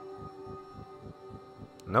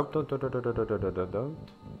 nope,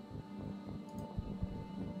 don't.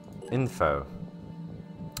 Info.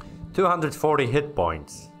 240 hit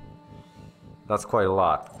points. That's quite a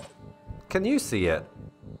lot. Can you see it?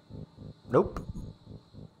 Nope.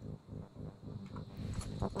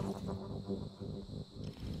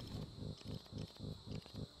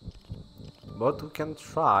 But we can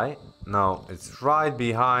try. No, it's right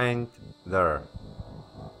behind there.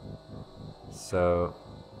 So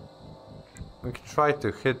we can try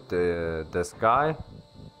to hit this guy.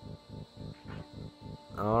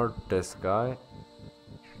 Or this guy.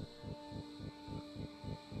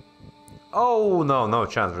 Oh no, no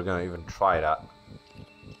chance we're gonna even try that.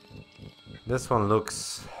 This one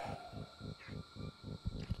looks...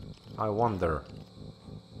 I wonder.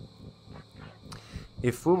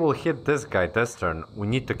 If we will hit this guy this turn, we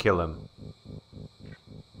need to kill him.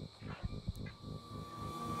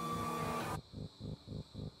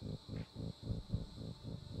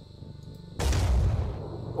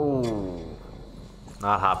 Oh,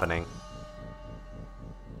 not happening.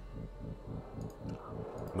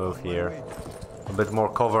 Move here. A bit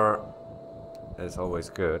more cover is always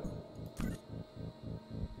good.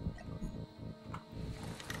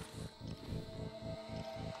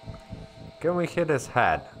 Can we hit his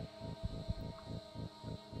head?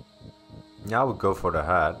 Yeah, I would go for the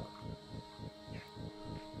head.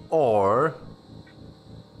 Or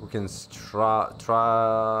we can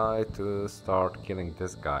try to start killing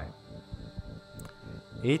this guy.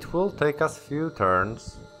 It will take us few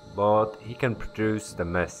turns, but he can produce the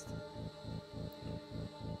mist.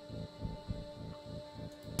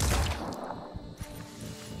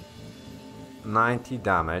 $90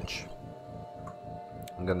 damage.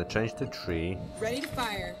 I'm gonna change the tree. Ready to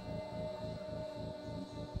fire.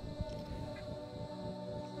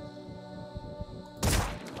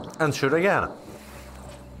 And shoot again.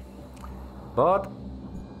 But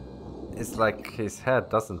it's like his head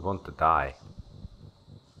doesn't want to die.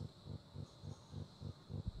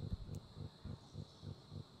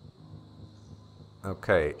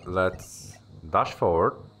 Okay, let's dash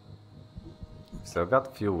forward. Still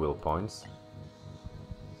got few will points.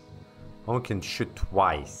 And we can shoot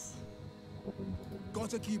twice.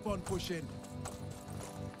 Gotta keep on pushing.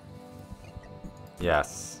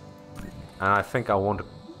 Yes. And I think I want to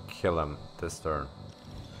kill him this turn.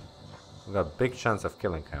 We got a big chance of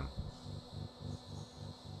killing him.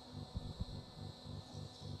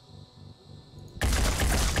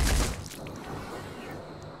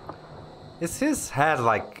 Is his head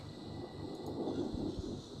like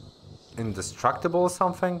indestructible or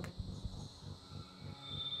something?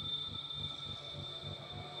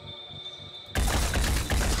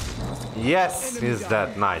 Yes, he's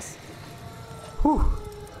dead. Nice. Whew.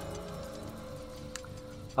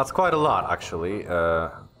 That's quite a lot, actually.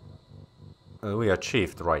 We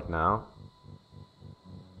achieved right now.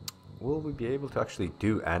 Will we be able to actually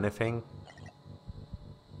do anything?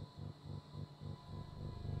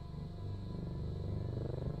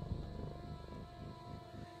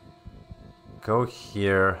 Go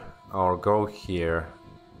here, or go here.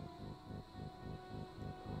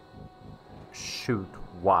 Shoot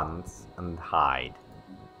once and hide.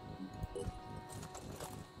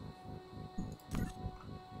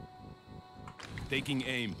 Taking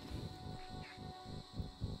aim.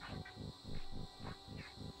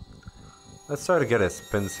 Let's try to get his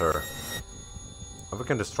pincer. If we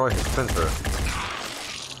can destroy his pincer.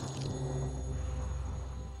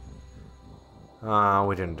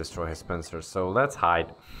 We didn't destroy his pincer, so let's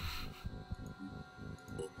hide.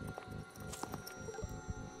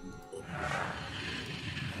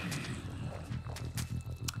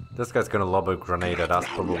 This guy's gonna lob a grenade at us,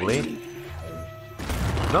 probably.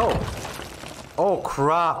 No! Oh,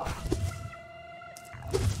 crap!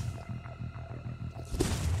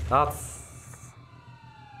 That's...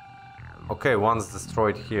 Okay, one's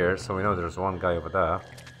destroyed here, so we know there's one guy over there.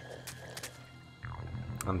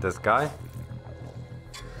 And this guy.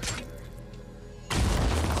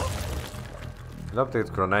 Lobbed a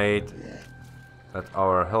grenade at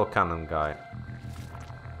our hell cannon guy.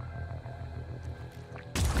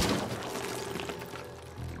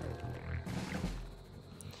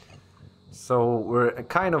 So we're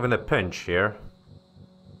kind of in a pinch here.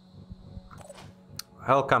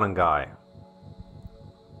 Hell cannon guy.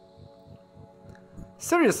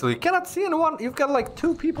 Seriously, cannot see anyone? You've got like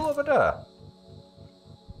 2 people over there.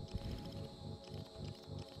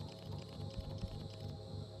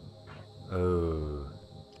 Oh.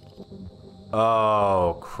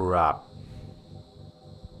 Oh, crap.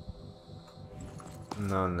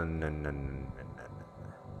 No, no, no, no, no, no,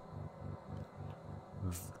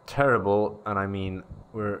 no. Terrible, and I mean,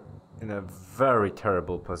 we're in a very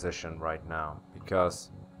terrible position right now, because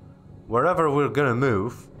wherever we're gonna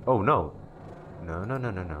move... Oh, no. No, no,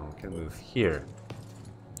 no, no, no. We can move here.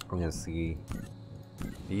 We're gonna see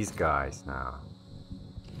these guys now.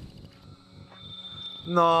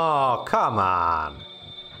 No, come on!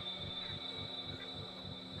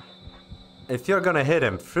 If you're gonna hit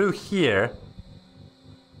him through here...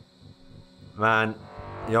 Man,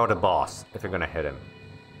 you're the boss if you're gonna hit him.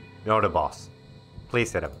 You're the boss.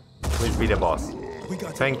 Please hit him. Please be the boss.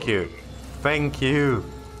 Thank you. Thank you.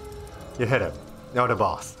 You hit him. You're the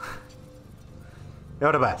boss.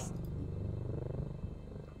 You're the best.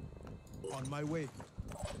 On my way.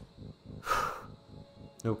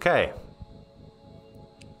 Okay.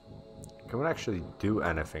 Can we actually do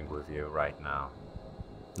anything with you right now?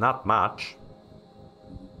 Not much.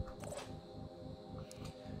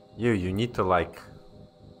 You need to like...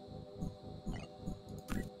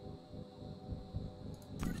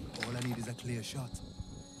 All I need is a clear shot.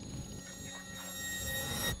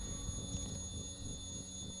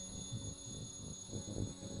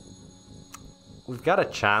 We've got a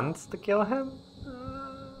chance to kill him?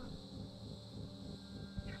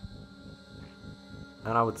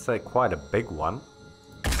 And I would say quite a big one.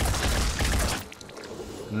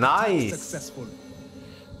 Nice! Successful.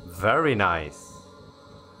 Very nice.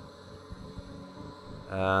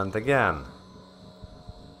 And again.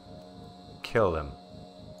 Kill him.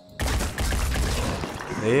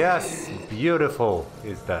 Yes! Beautiful!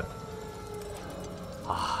 He's dead.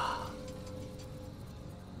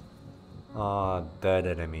 Ah, dead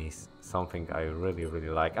enemies. Something I really, really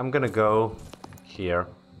like. I'm gonna go here.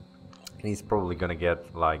 And he's probably gonna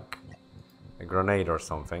get like a grenade or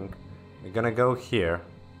something. We're gonna go here.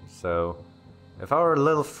 So if our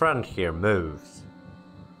little friend here moves,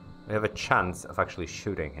 we have a chance of actually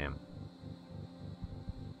shooting him.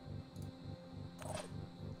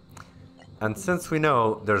 And since we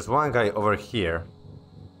know there's one guy over here,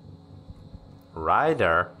 right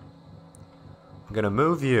there, I'm gonna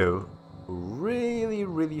move you really,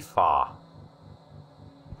 really far.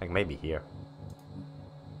 Like maybe here.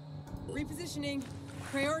 Repositioning.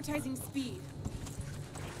 Prioritizing speed.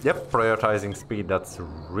 Yep, prioritizing speed, that's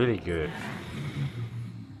really good.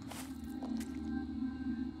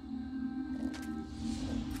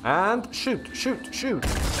 And shoot, shoot, shoot.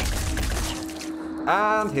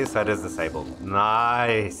 And his head is disabled.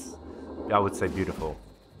 Nice. I would say beautiful.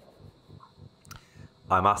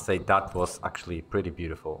 I must say that was actually pretty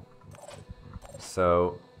beautiful.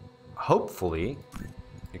 So, hopefully,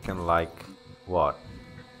 you can like, what?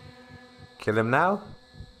 Kill him now?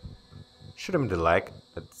 Shoot him in the leg.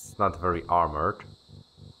 It's not very armored.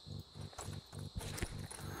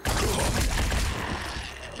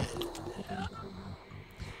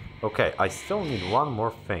 Okay, I still need one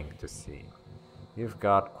more thing to see. You've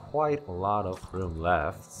got quite a lot of room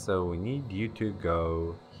left, so we need you to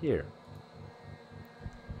go here.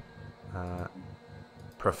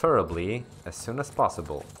 Preferably as soon as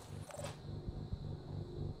possible.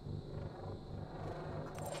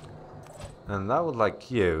 And I would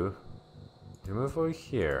like you to move over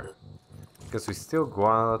here, because we still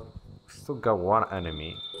got one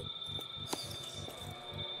enemy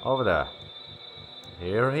over there.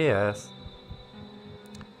 Here he is.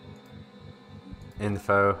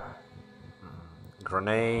 Info,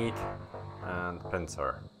 grenade, and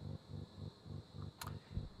pincer.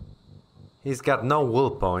 He's got no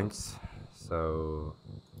will points, so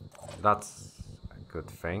that's a good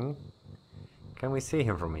thing. Can we see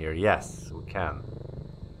him from here? Yes, we can.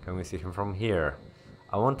 Can we see him from here?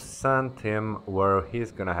 I want to send him where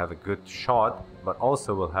he's gonna have a good shot, but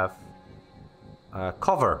also will have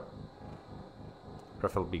cover.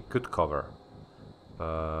 Preferably good cover.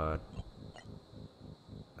 But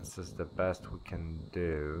this is the best we can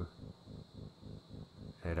do.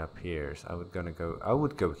 It appears. I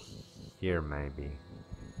would go here maybe.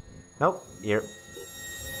 Nope, here.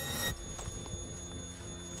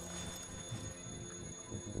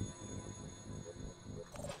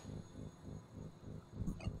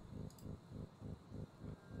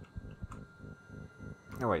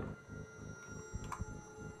 Oh wait.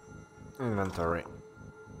 Inventory.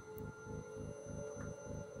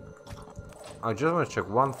 I just want to check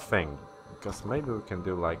one thing, because maybe we can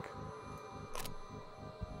do like...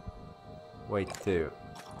 Wait, two.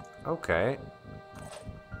 Okay.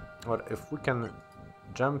 What if we can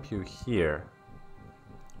jump you here?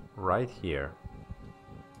 Right here.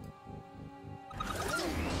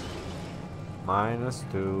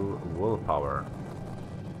 -2 willpower.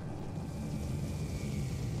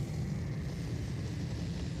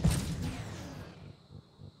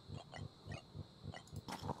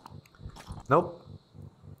 Nope.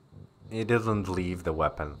 He didn't leave the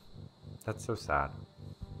weapon. That's so sad.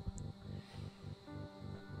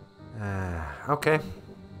 Okay.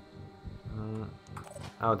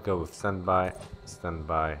 I would go with standby,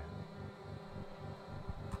 standby,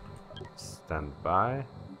 standby.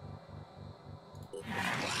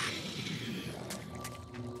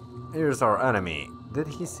 Here's our enemy. Did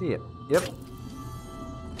he see it? Yep.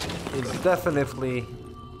 He definitely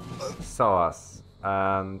saw us,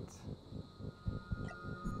 and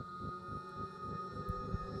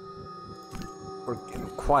we're in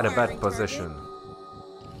quite a bad position.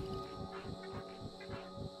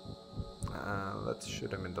 Let's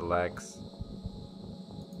shoot him in the legs.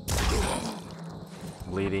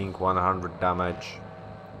 Bleeding, 100 damage.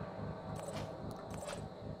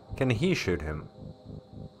 Can he shoot him?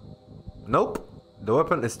 Nope. The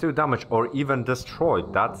weapon is 2 damage or even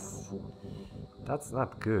destroyed. That's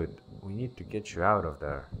not good. We need to get you out of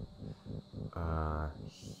there.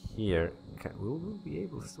 Here. Will we be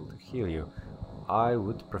able still to heal you? I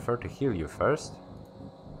would prefer to heal you first.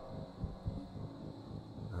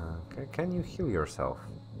 Can you heal yourself?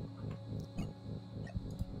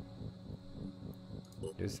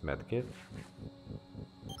 Use medkit.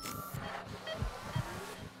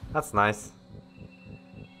 That's nice.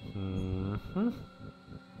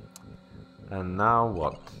 And now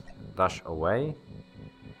what? Dash away.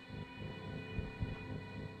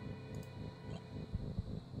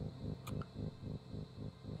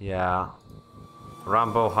 Yeah.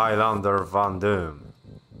 Rambo Highlander Van Doom.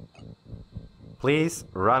 Please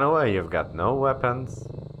run away, you've got no weapons.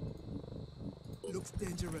 Looks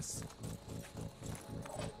dangerous.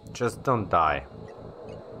 Just don't die.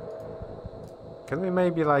 Can we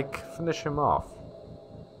maybe like finish him off?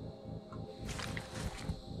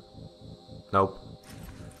 Nope.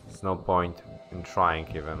 There's no point in trying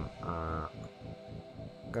even. I'm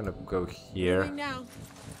gonna go here. Moving now.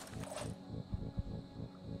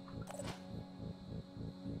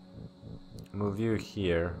 Move you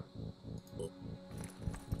here.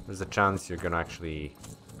 There's a chance you're gonna actually,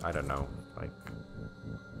 I don't know, like,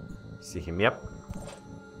 see him. Yep.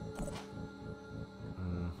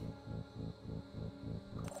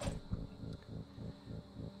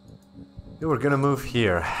 You were gonna move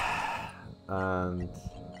here, and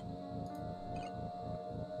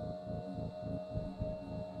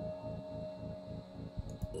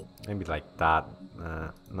maybe like that.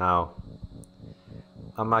 No,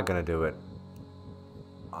 I'm not gonna do it.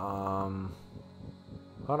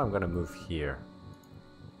 But I'm gonna move here.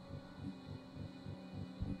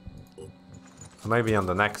 Maybe on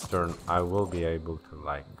the next turn I will be able to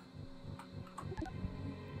like.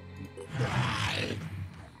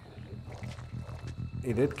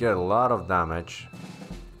 He did get a lot of damage.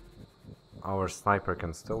 Our sniper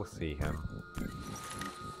can still see him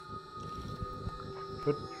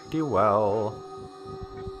pretty well.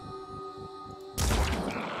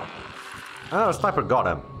 And our sniper got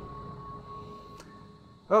him.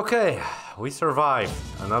 Okay, we survived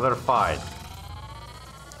another fight.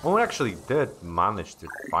 Oh, we actually did manage to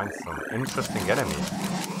find some interesting enemies.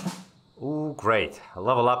 Ooh, great.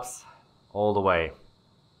 Level ups all the way.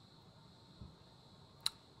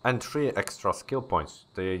 And 3 extra skill points.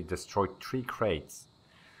 They destroyed 3 crates.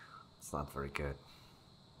 It's not very good.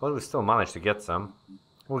 But we still managed to get some.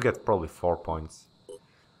 We'll get probably 4 points.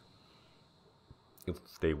 If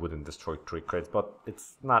they wouldn't destroy 3 crates, but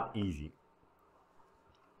it's not easy.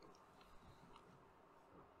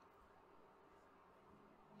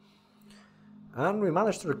 And we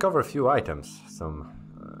managed to recover a few items. Some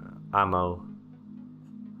ammo.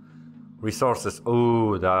 Resources.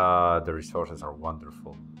 Oh, the resources are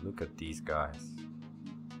wonderful. Look at these guys.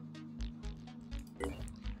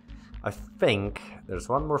 I think there's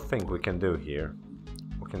one more thing we can do here.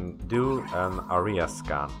 We can do an area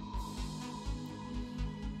scan.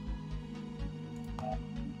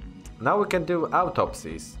 Now we can do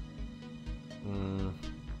autopsies.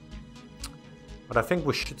 But I think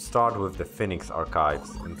we should start with the Phoenix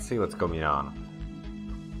archives and see what's going on.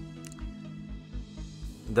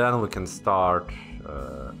 Then we can start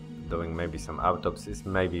doing maybe some autopsies.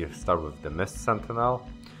 Maybe start with the Mist Sentinel.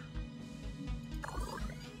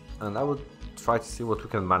 And I would try to see what we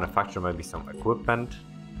can manufacture, maybe some equipment.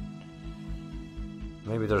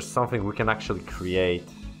 Maybe there's something we can actually create.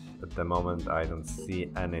 At the moment I don't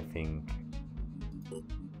see anything.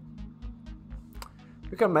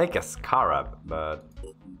 We can make a scarab, but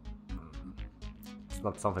it's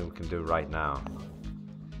not something we can do right now.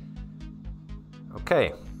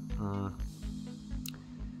 Okay.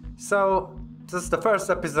 So this is the first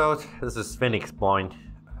episode. This is Phoenix Point.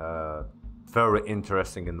 Very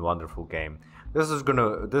interesting and wonderful game. This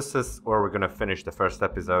is where we're gonna finish the first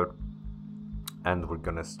episode, and we're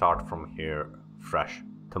gonna start from here fresh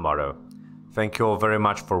tomorrow. Thank you all very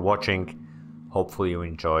much for watching. Hopefully you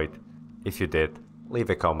enjoyed. If you did, leave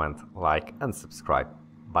a comment, like and subscribe.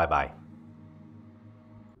 Bye bye.